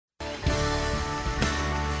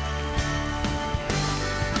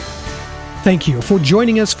Thank you for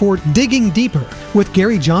joining us for Digging Deeper with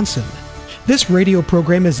Gary Johnson. This radio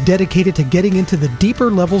program is dedicated to getting into the deeper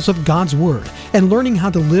levels of God's Word and learning how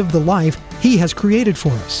to live the life He has created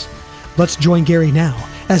for us. Let's join Gary now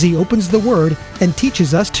as he opens the Word and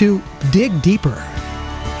teaches us to dig deeper.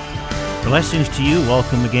 Blessings to you.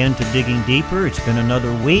 Welcome again to Digging Deeper. It's been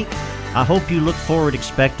another week. I hope you look forward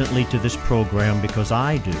expectantly to this program because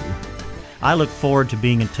I do. I look forward to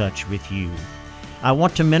being in touch with you. I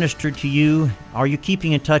want to minister to you. Are you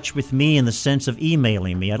keeping in touch with me in the sense of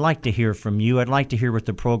emailing me? I'd like to hear from you. I'd like to hear what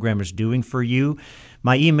the program is doing for you.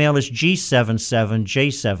 My email is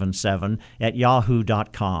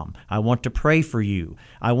g77j77@yahoo.com. I want to pray for you.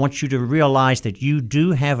 I want you to realize that you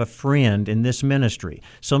do have a friend in this ministry.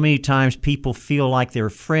 So many times people feel like they're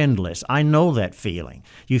friendless. I know that feeling.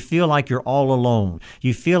 You feel like you're all alone.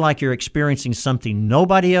 You feel like you're experiencing something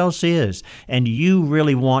nobody else is, and you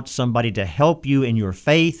really want somebody to help you in your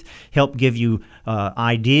faith, help give you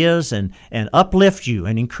ideas and uplift you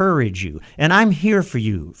and encourage you. And I'm here for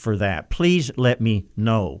you for that. Please let me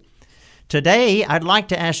know. Today, I'd like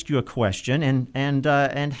to ask you a question and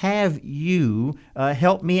have you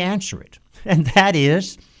help me answer it. And that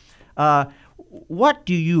is, what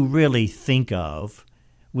do you really think of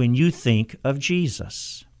when you think of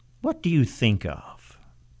Jesus? What do you think of?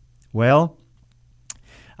 Well,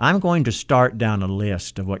 I'm going to start down a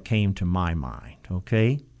list of what came to my mind,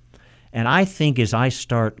 okay? And I think as I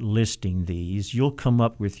start listing these, you'll come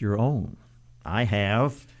up with your own. I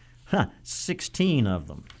have 16 of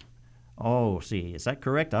them. Oh, see, is that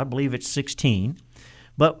correct? I believe it's 16.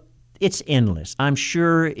 But it's endless. I'm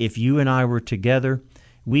sure if you and I were together,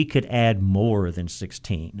 we could add more than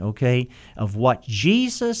 16, okay, of what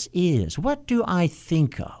Jesus is. What do I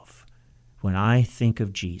think of when I think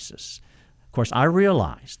of Jesus? Of course, I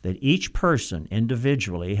realize that each person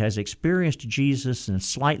individually has experienced Jesus in a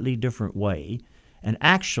slightly different way, and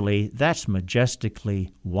actually that's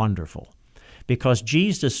majestically wonderful because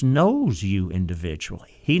Jesus knows you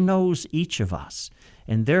individually. He knows each of us,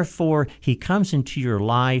 and therefore He comes into your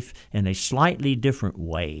life in a slightly different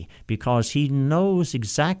way because He knows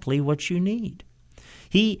exactly what you need.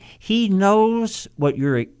 He knows what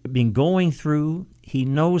you've been going through. He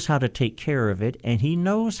knows how to take care of it, and He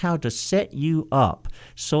knows how to set you up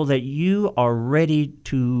so that you are ready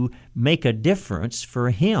to make a difference for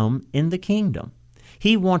Him in the kingdom.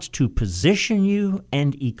 He wants to position you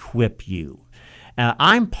and equip you.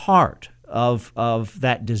 I'm part of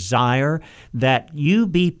that desire that you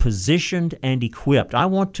be positioned and equipped. I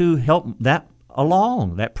want to help that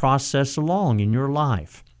process along in your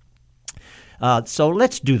life. So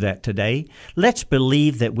let's do that today. Let's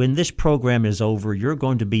believe that when this program is over, you're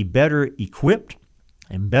going to be better equipped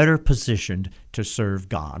and better positioned to serve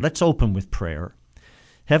God. Let's open with prayer.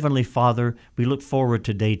 Heavenly Father, we look forward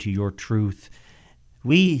today to your truth.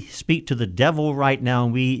 We speak to the devil right now,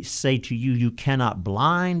 and we say to you, you cannot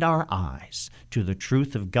blind our eyes to the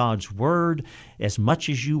truth of God's word as much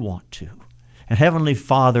as you want to. And Heavenly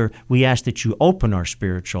Father, we ask that you open our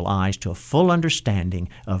spiritual eyes to a full understanding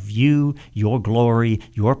of you, your glory,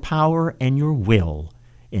 your power, and your will.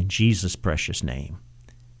 In Jesus' precious name,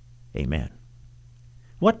 amen.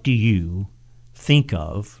 What do you think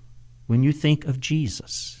of when you think of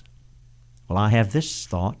Jesus? Well, I have this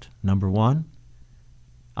thought. Number one,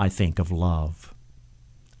 I think of love.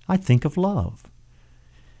 I think of love.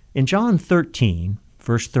 In John 13,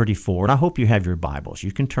 verse 34, and I hope you have your Bibles.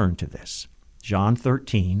 You can turn to this. John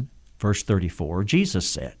 13, verse 34, Jesus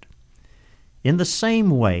said, "In the same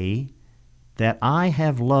way that I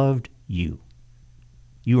have loved you,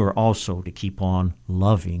 you are also to keep on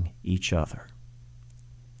loving each other."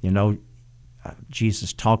 You know,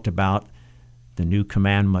 Jesus talked about the new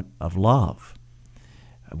commandment of love.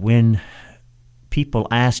 When people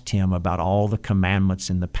asked Him about all the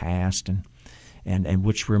commandments in the past and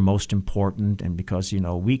which were most important, and because,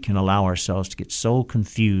 we can allow ourselves to get so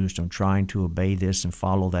confused on trying to obey this and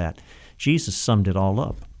follow that, Jesus summed it all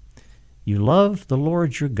up. You love the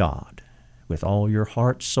Lord your God with all your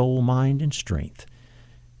heart, soul, mind, and strength,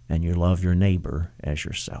 and you love your neighbor as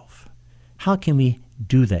yourself. How can we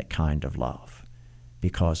do that kind of love?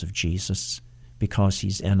 Because of Jesus, because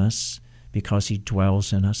He's in us, because He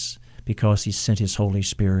dwells in us, because He sent His Holy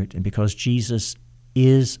Spirit, and because Jesus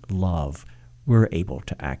is love. We're able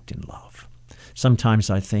to act in love.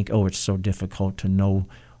 Sometimes I think, it's so difficult to know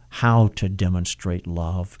how to demonstrate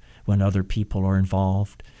love when other people are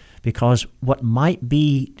involved, because what might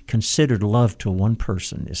be considered love to one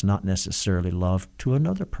person is not necessarily love to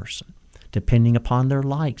another person, depending upon their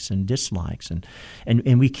likes and dislikes.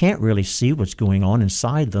 And we can't really see what's going on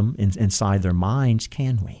inside them, inside their minds,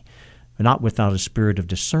 can we? Not without a spirit of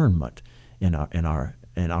discernment in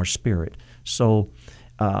our spirit. So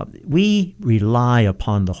we rely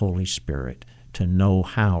upon the Holy Spirit to know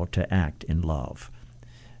how to act in love.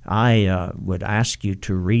 I would ask you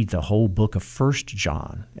to read the whole book of 1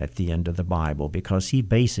 John at the end of the Bible, because he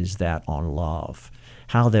bases that on love,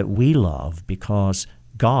 how that we love because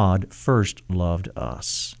God first loved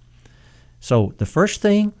us. So the first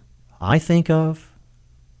thing I think of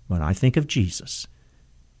when I think of Jesus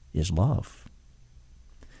is love.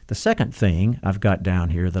 The second thing I've got down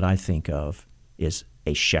here that I think of is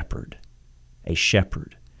a shepherd. A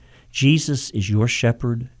shepherd. Jesus is your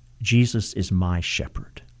shepherd. Jesus is my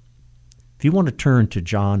shepherd. If you want to turn to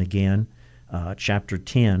John again, chapter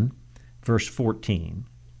 10, verse 14,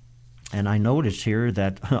 and I notice here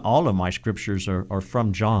that all of my scriptures are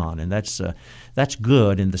from John, and that's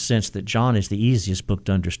good in the sense that John is the easiest book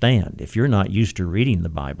to understand. If you're not used to reading the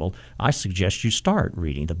Bible, I suggest you start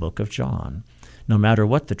reading the book of John. No matter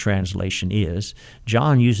what the translation is,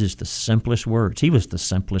 John uses the simplest words. He was the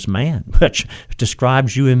simplest man, which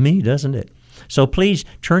describes you and me, doesn't it? So please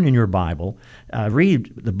turn in your Bible,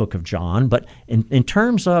 read the book of John, but in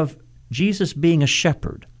terms of Jesus being a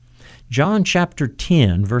shepherd, John chapter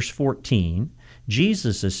 10, verse 14,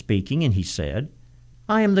 Jesus is speaking, and he said,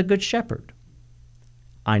 I am the good shepherd.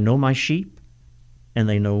 I know my sheep, and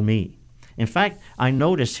they know me. In fact, I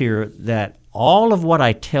notice here that all of what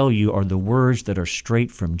I tell you are the words that are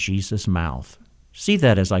straight from Jesus' mouth. See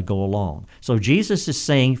that as I go along. So Jesus is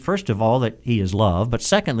saying, first of all, that he is love, but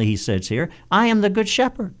secondly, he says here, I am the good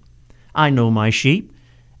shepherd. I know my sheep,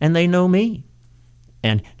 and they know me.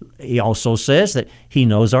 And he also says that he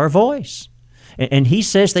knows our voice. And he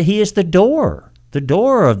says that he is the door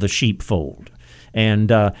of the sheepfold.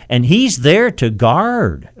 And he's there to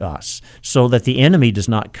guard us so that the enemy does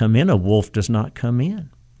not come in, a wolf does not come in.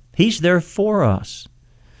 He's there for us.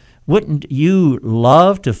 Wouldn't you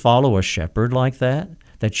love to follow a shepherd like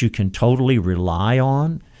that you can totally rely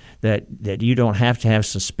on, that you don't have to have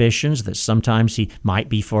suspicions that sometimes he might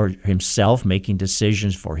be for himself, making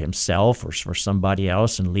decisions for himself or for somebody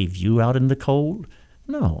else and leave you out in the cold?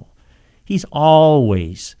 No. He's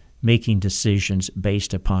always making decisions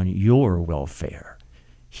based upon your welfare.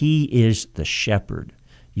 He is the shepherd.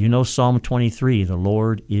 You know Psalm 23, the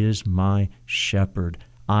Lord is my shepherd.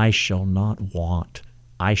 I shall not want.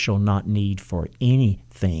 I shall not need for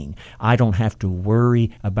anything. I don't have to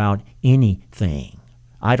worry about anything.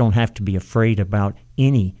 I don't have to be afraid about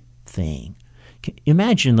anything.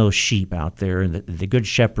 Imagine those sheep out there, and the good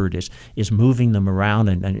shepherd is moving them around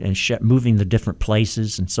and moving the different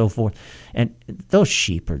places and so forth. And those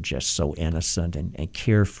sheep are just so innocent and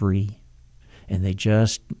carefree, and they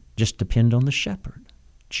just depend on the shepherd.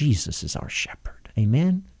 Jesus is our shepherd.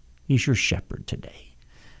 Amen? He's your shepherd today.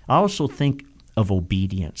 I also think of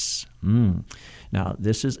obedience. Now,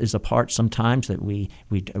 this is a part sometimes that we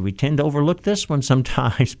tend to overlook this one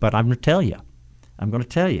sometimes, but I'm going to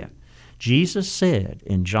tell you. Jesus said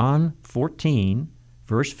in John 14,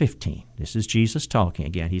 verse 15, this is Jesus talking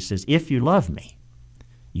again. He says, if you love me,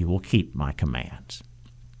 you will keep my commands.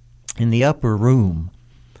 In the upper room,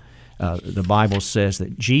 the Bible says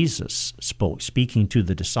that Jesus speaking to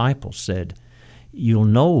the disciples, said, you'll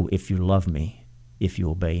know if you love me, if you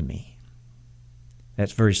obey me.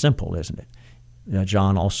 That's very simple, isn't it? Now,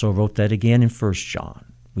 John also wrote that again in 1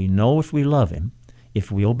 John. We know if we love him, if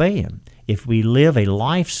we obey him, if we live a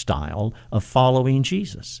lifestyle of following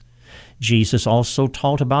Jesus. Jesus also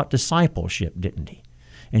taught about discipleship, didn't he?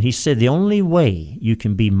 And he said the only way you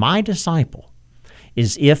can be my disciple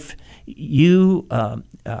is if you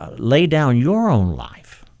lay down your own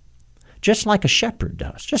life, just like a shepherd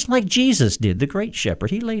does, just like Jesus did, the great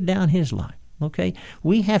shepherd. He laid down his life. Okay?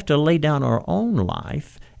 We have to lay down our own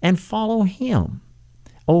life and follow him.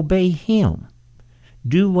 Obey him.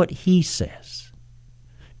 Do what he says.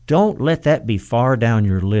 Don't let that be far down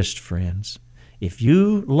your list, friends. If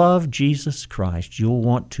you love Jesus Christ, you'll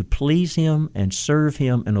want to please him and serve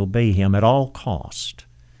him and obey him at all cost.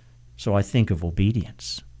 So I think of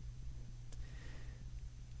obedience.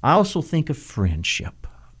 I also think of friendship.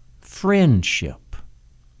 Friendship.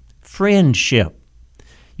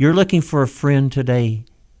 You're looking for a friend today,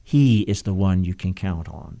 he is the one you can count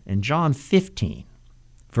on. In John 15,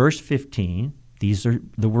 verse 15, these are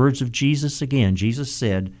the words of Jesus again. Jesus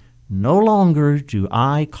said, no longer do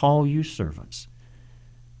I call you servants,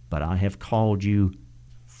 but I have called you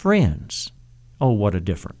friends. Oh, what a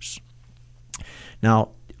difference.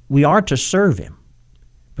 Now, we are to serve him,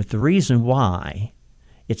 but the reason why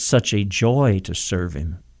it's such a joy to serve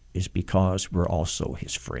him is because we're also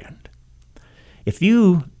his friend. If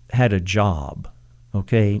you had a job,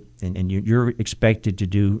 okay, and you're expected to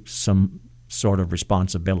do some sort of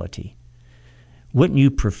responsibility, Wouldn't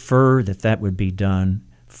you prefer that that would be done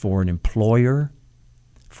for an employer,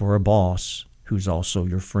 for a boss who's also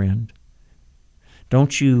your friend?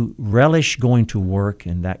 Don't you relish going to work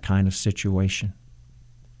in that kind of situation?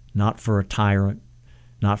 Not for a tyrant,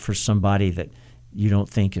 not for somebody that you don't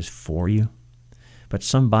think is for you, but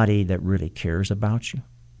somebody that really cares about you,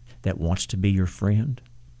 that wants to be your friend.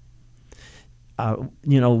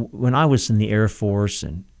 When I was in the Air Force,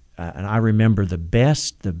 and I remember the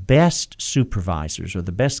best supervisors or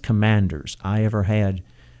the best commanders I ever had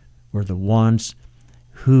were the ones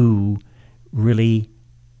who really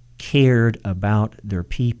cared about their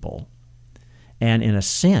people and, in a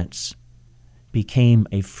sense, became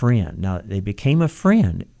a friend. Now, they became a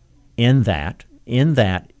friend in that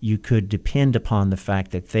you could depend upon the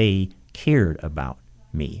fact that they cared about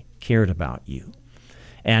me, cared about you.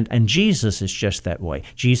 And Jesus is just that way.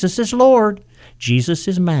 Jesus is Lord. Jesus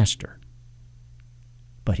is Master.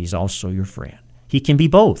 But He's also your friend. He can be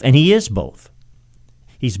both, and He is both.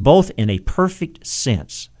 He's both in a perfect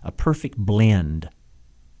sense, a perfect blend.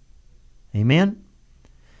 Amen?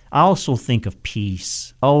 I also think of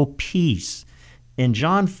peace. Oh, peace. In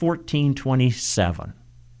John 14:27,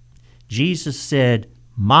 Jesus said,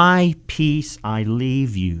 "My peace I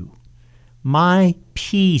leave you. My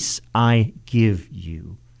peace I give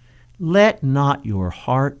you. Let not your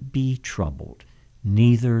heart be troubled,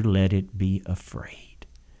 neither let it be afraid."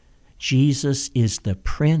 Jesus is the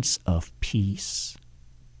Prince of Peace.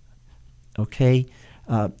 Okay?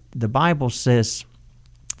 The Bible says,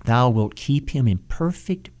 "Thou wilt keep him in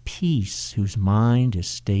perfect peace whose mind is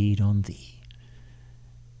stayed on thee,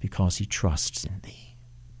 because he trusts in thee."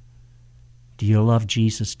 Do you love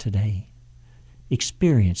Jesus today?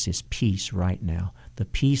 Experience His peace right now, the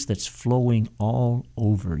peace that's flowing all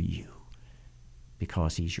over you,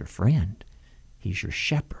 because He's your friend, He's your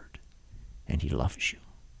shepherd, and He loves you.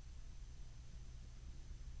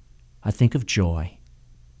 I think of joy.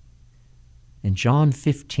 In John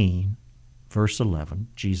 15, verse 11,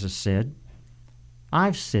 Jesus said,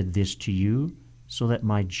 "I've said this to you so that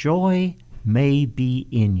my joy may be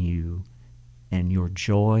in you and your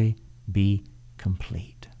joy be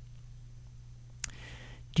complete."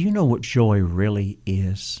 Do you know what joy really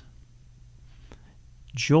is?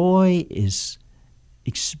 Joy is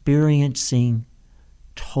experiencing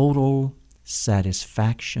total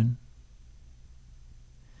satisfaction,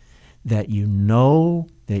 that you know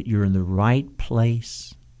that you're in the right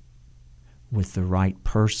place with the right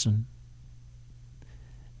person,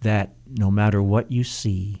 that no matter what you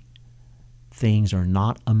see, things are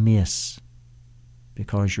not amiss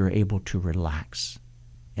because you're able to relax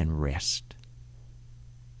and rest.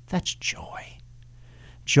 That's joy.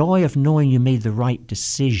 Joy of knowing you made the right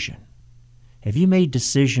decision. Have you made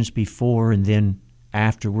decisions before and then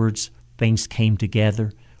afterwards things came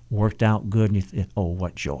together, worked out good, and you think, oh,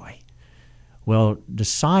 what joy? Well,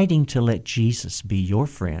 deciding to let Jesus be your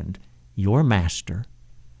friend, your master,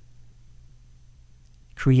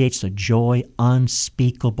 creates a joy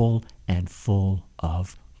unspeakable and full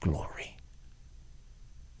of glory.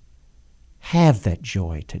 Have that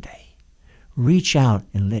joy today. Reach out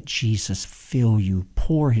and let Jesus fill you,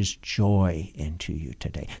 pour His joy into you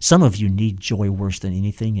today. Some of you need joy worse than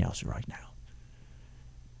anything else right now.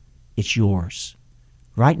 It's yours.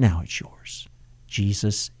 Right now it's yours.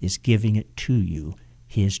 Jesus is giving it to you,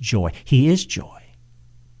 His joy. He is joy.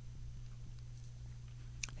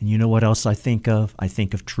 And you know what else I think of? I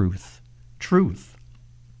think of truth. Truth.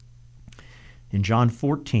 In John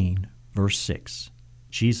 14, verse 6,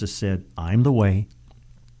 Jesus said, "I am the way,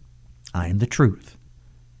 I am the truth,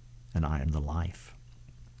 and I am the life.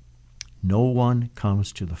 No one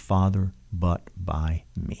comes to the Father but by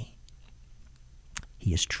me."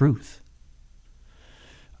 He is truth.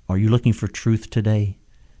 Are you looking for truth today?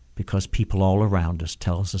 Because people all around us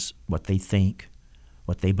tells us what they think,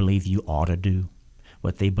 what they believe you ought to do,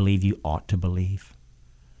 what they believe you ought to believe.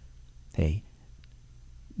 Hey,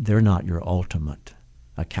 they're not your ultimate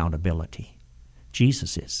accountability.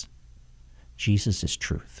 Jesus is. Jesus is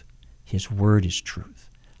truth. His word is truth.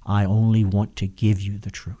 I only want to give you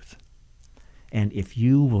the truth. And if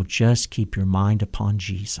you will just keep your mind upon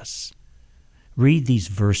Jesus, read these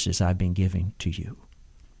verses I've been giving to you.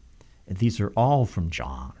 And these are all from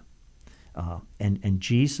John. And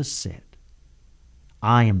Jesus said,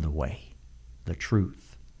 "I am the way, the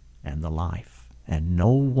truth, and the life, and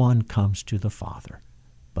no one comes to the Father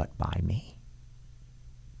but by me."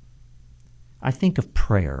 I think of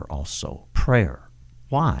prayer also. Prayer.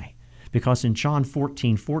 Why? Because in John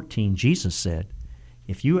 14:14, Jesus said,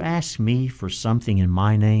 "If you ask me for something in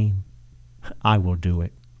my name, I will do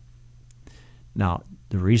it." Now,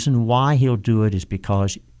 the reason why He'll do it is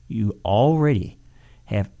because you already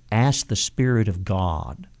ask the Spirit of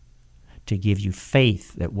God to give you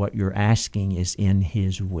faith that what you're asking is in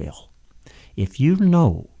His will. If you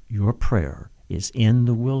know your prayer is in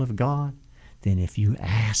the will of God, then if you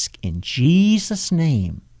ask in Jesus'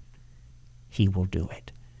 name, He will do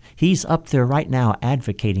it. He's up there right now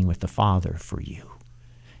advocating with the Father for you.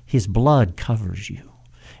 His blood covers you.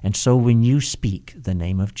 And so when you speak the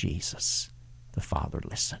name of Jesus, the Father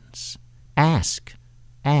listens. Ask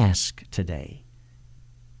today.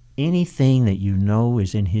 Anything that you know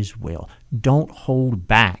is in His will. Don't hold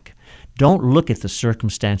back. Don't look at the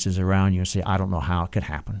circumstances around you and say, I don't know how it could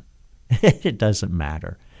happen. It doesn't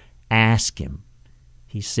matter. Ask Him.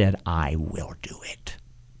 He said, I will do it.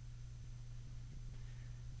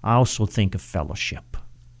 I also think of fellowship.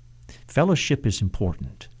 Fellowship is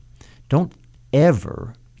important. Don't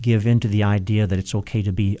ever give in to the idea that it's okay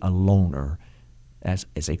to be a loner as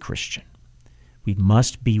a Christian. We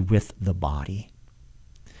must be with the body.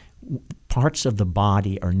 Parts of the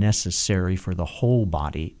body are necessary for the whole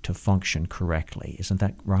body to function correctly. Isn't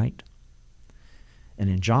that right? And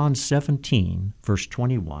in John 17, verse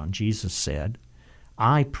 21, Jesus said,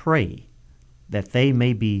 I pray that they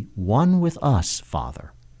may be one with us,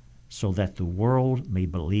 Father, so that the world may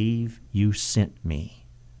believe you sent me.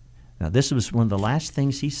 Now, this was one of the last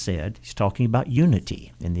things He said. He's talking about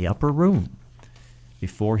unity in the upper room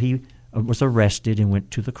before He was arrested and went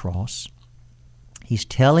to the cross. He's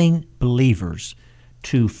telling believers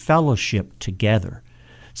to fellowship together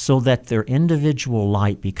so that their individual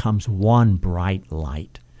light becomes one bright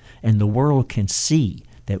light, and the world can see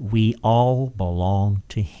that we all belong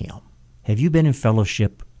to Him. Have you been in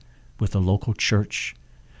fellowship with a local church?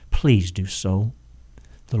 Please do so.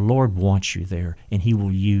 The Lord wants you there, and He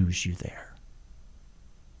will use you there.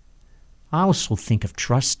 I also think of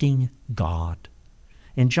trusting God.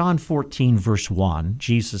 In John 14, verse 1,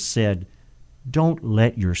 Jesus said, don't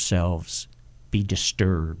let yourselves be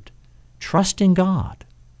disturbed. Trust in God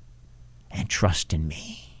and trust in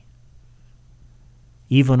me.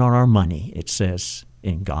 Even on our money, it says,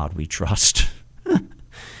 in God we trust.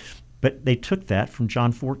 But they took that from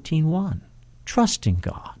John 14:1. Trust in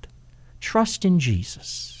God. Trust in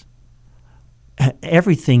Jesus.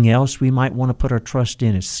 Everything else we might want to put our trust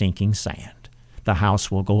in is sinking sand. The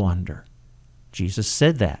house will go under. Jesus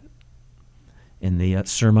said that in the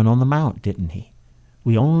Sermon on the Mount, didn't He?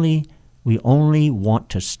 We only want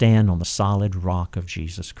to stand on the solid rock of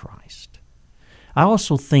Jesus Christ. I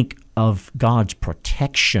also think of God's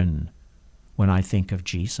protection when I think of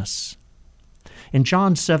Jesus. In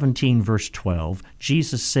John 17, verse 12,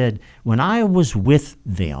 Jesus said, when I was with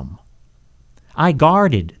them, I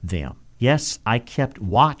guarded them. Yes, I kept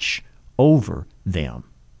watch over them.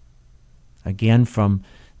 Again, from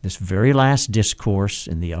this very last discourse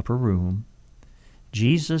in the upper room,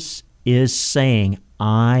 Jesus is saying,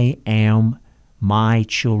 I am my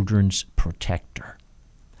children's protector.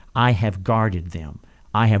 I have guarded them.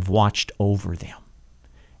 I have watched over them.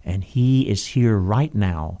 And He is here right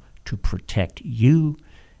now to protect you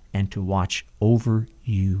and to watch over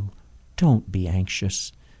you. Don't be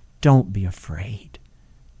anxious. Don't be afraid.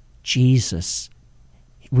 Jesus,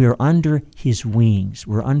 we're under His wings.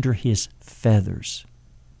 We're under His feathers.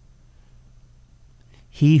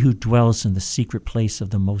 He who dwells in the secret place of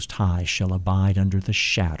the Most High shall abide under the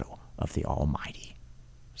shadow of the Almighty.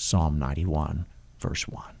 Psalm 91, verse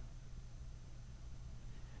 1.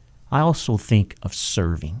 I also think of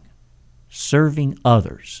serving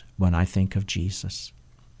others when I think of Jesus.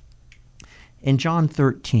 In John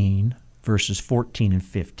 13, verses 14 and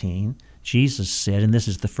 15, Jesus said, and this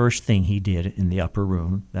is the first thing He did in the upper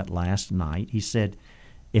room that last night, He said,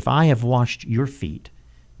 if I have washed your feet,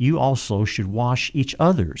 you also should wash each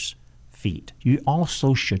other's feet. You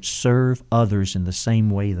also should serve others in the same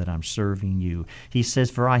way that I'm serving you. He says,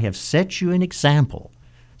 for I have set you an example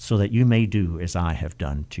so that you may do as I have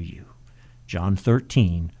done to you. John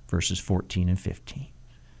 13, verses 14 and 15.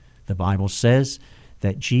 The Bible says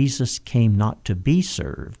that Jesus came not to be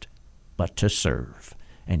served, but to serve,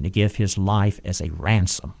 and to give His life as a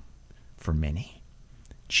ransom for many.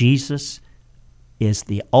 Jesus is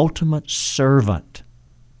the ultimate servant.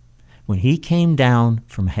 When He came down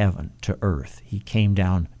from heaven to earth, He came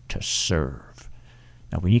down to serve.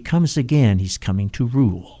 Now, when He comes again, He's coming to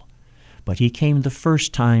rule. But He came the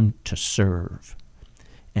first time to serve.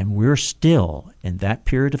 And we're still in that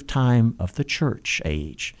period of time of the church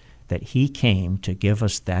age that He came to give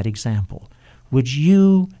us that example. Would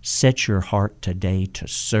you set your heart today to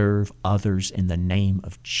serve others in the name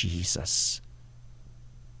of Jesus?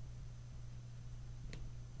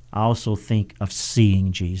 I also think of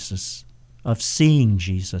seeing Jesus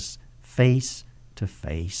face to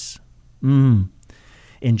face.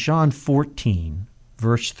 In John 14,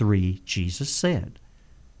 verse 3, Jesus said,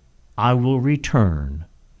 I will return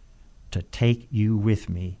to take you with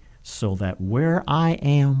me, so that where I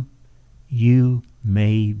am, you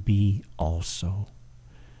may be also.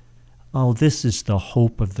 Oh, this is the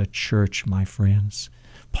hope of the church, my friends.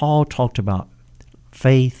 Paul talked about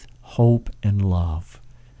faith, hope, and love.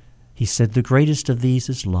 He said the greatest of these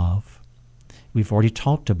is love. We've already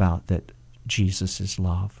talked about that Jesus is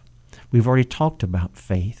love. We've already talked about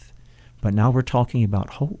faith, but now we're talking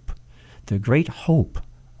about hope. The great hope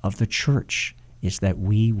of the church is that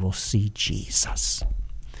we will see Jesus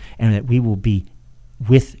and that we will be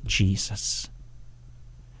with Jesus.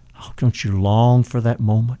 Oh, don't you long for that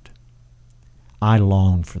moment? I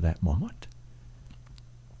long for that moment.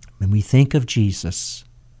 When we think of Jesus,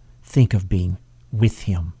 think of being with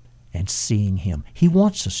him and seeing him. He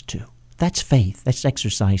wants us to. That's faith. That's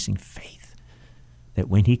exercising faith. That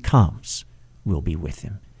when he comes, we'll be with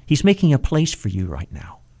him. He's making a place for you right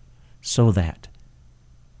now so that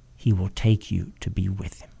he will take you to be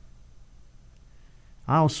with him.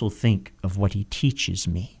 I also think of what he teaches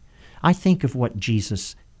me. I think of what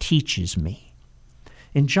Jesus teaches me.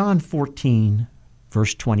 In John 14,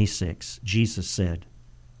 verse 26, Jesus said,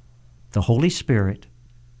 the Holy Spirit,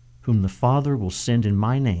 whom the Father will send in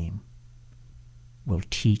my name, will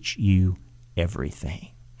teach you everything.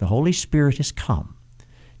 The Holy Spirit has come.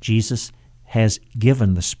 Jesus has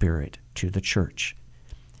given the Spirit to the church.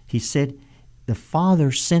 He said the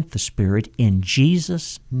Father sent the Spirit in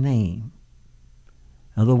Jesus' name.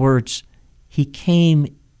 In other words, he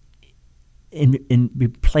came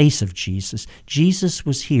in place of Jesus. Jesus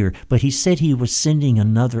was here, but he said he was sending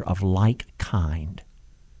another of like kind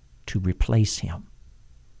to replace him.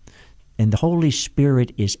 And the Holy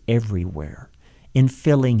Spirit is everywhere,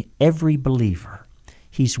 infilling every believer.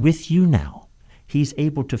 He's with you now. He's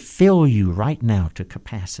able to fill you right now to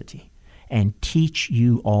capacity and teach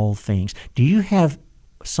you all things. Do you have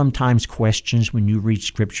sometimes questions when you read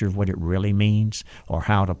Scripture of what it really means or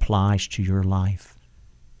how it applies to your life?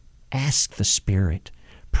 Ask the Spirit.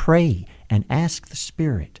 Pray and ask the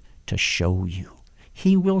Spirit to show you.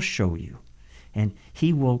 He will show you. And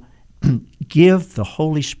he will give the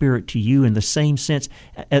Holy Spirit to you in the same sense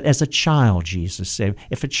as a child, Jesus said.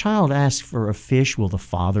 If a child asks for a fish, will the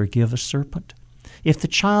Father give a serpent? If the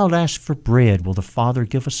child asks for bread, will the Father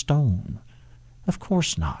give a stone? Of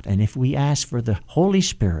course not. And if we ask for the Holy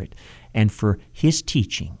Spirit and for his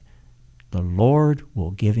teaching, the Lord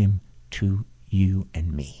will give him to you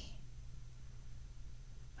and me.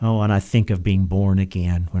 Oh, and I think of being born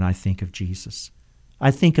again when I think of Jesus. I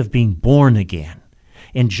think of being born again.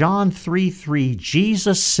 In John 3:3,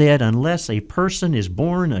 Jesus said, unless a person is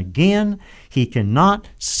born again, he cannot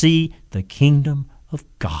see the kingdom of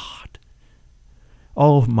God.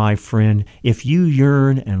 Oh, my friend, if you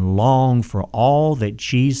yearn and long for all that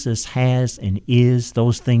Jesus has and is,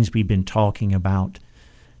 those things we've been talking about,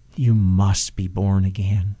 you must be born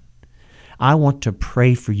again. I want to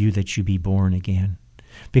pray for you that you be born again.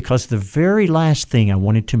 Because the very last thing I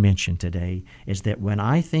wanted to mention today is that when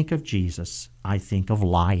I think of Jesus, I think of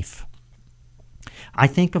life. I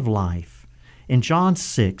think of life. In John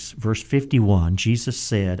 6, verse 51, Jesus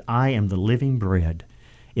said, I am the living bread.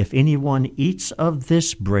 If anyone eats of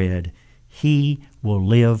this bread, he will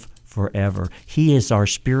live forever. He is our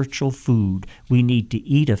spiritual food. We need to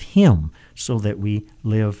eat of him so that we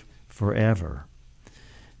live forever.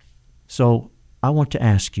 So I want to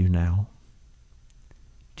ask you now,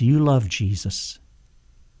 do you love Jesus?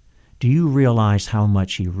 Do you realize how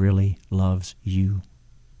much he really loves you?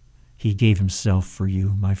 He gave himself for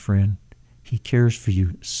you, my friend. He cares for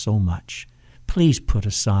you so much. Please put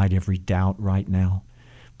aside every doubt right now.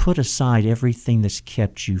 Put aside everything that's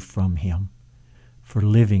kept you from him, for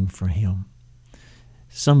living for him.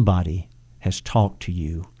 Somebody has talked to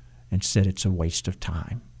you and said it's a waste of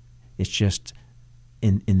time. It's just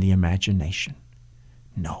in the imagination.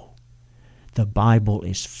 No. The Bible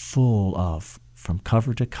is full of, from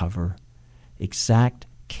cover to cover, exact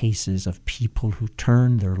cases of people who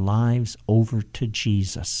turned their lives over to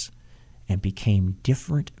Jesus and became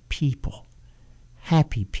different people,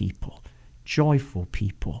 happy people, joyful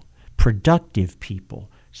people, productive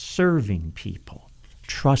people, serving people,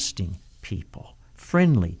 trusting people,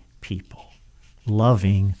 friendly people,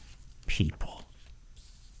 loving people.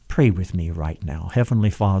 Pray with me right now. Heavenly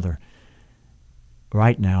Father,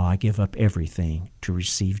 right now, I give up everything to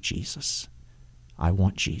receive Jesus. I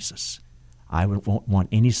want Jesus. I won't want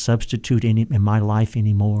any substitute in my life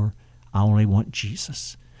anymore. I only want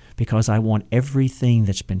Jesus because I want everything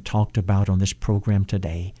that's been talked about on this program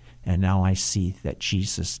today And now I see that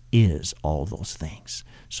Jesus is all those things.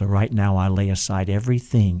 So right now I lay aside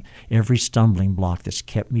everything, every stumbling block that's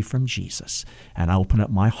kept me from Jesus. And I open up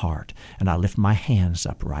my heart and I lift my hands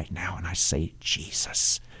up right now and I say,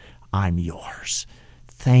 Jesus, I'm yours.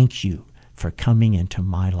 Thank you for coming into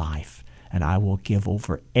my life. And I will give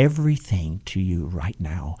over everything to you right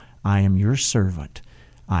now. I am your servant.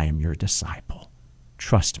 I am your disciple.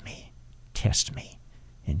 Trust me. Test me.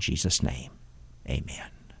 In Jesus' name, amen.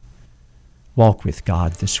 Walk with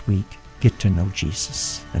God this week. Get to know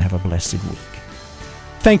Jesus and have a blessed week.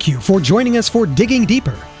 Thank you for joining us for Digging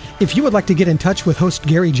Deeper. If you would like to get in touch with host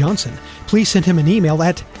Gary Johnson, please send him an email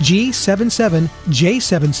at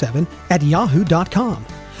g77j77@yahoo.com.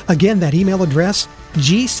 Again, that email address,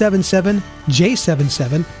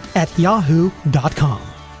 g77j77@yahoo.com.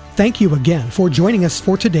 Thank you again for joining us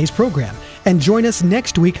for today's program, and join us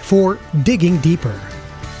next week for Digging Deeper.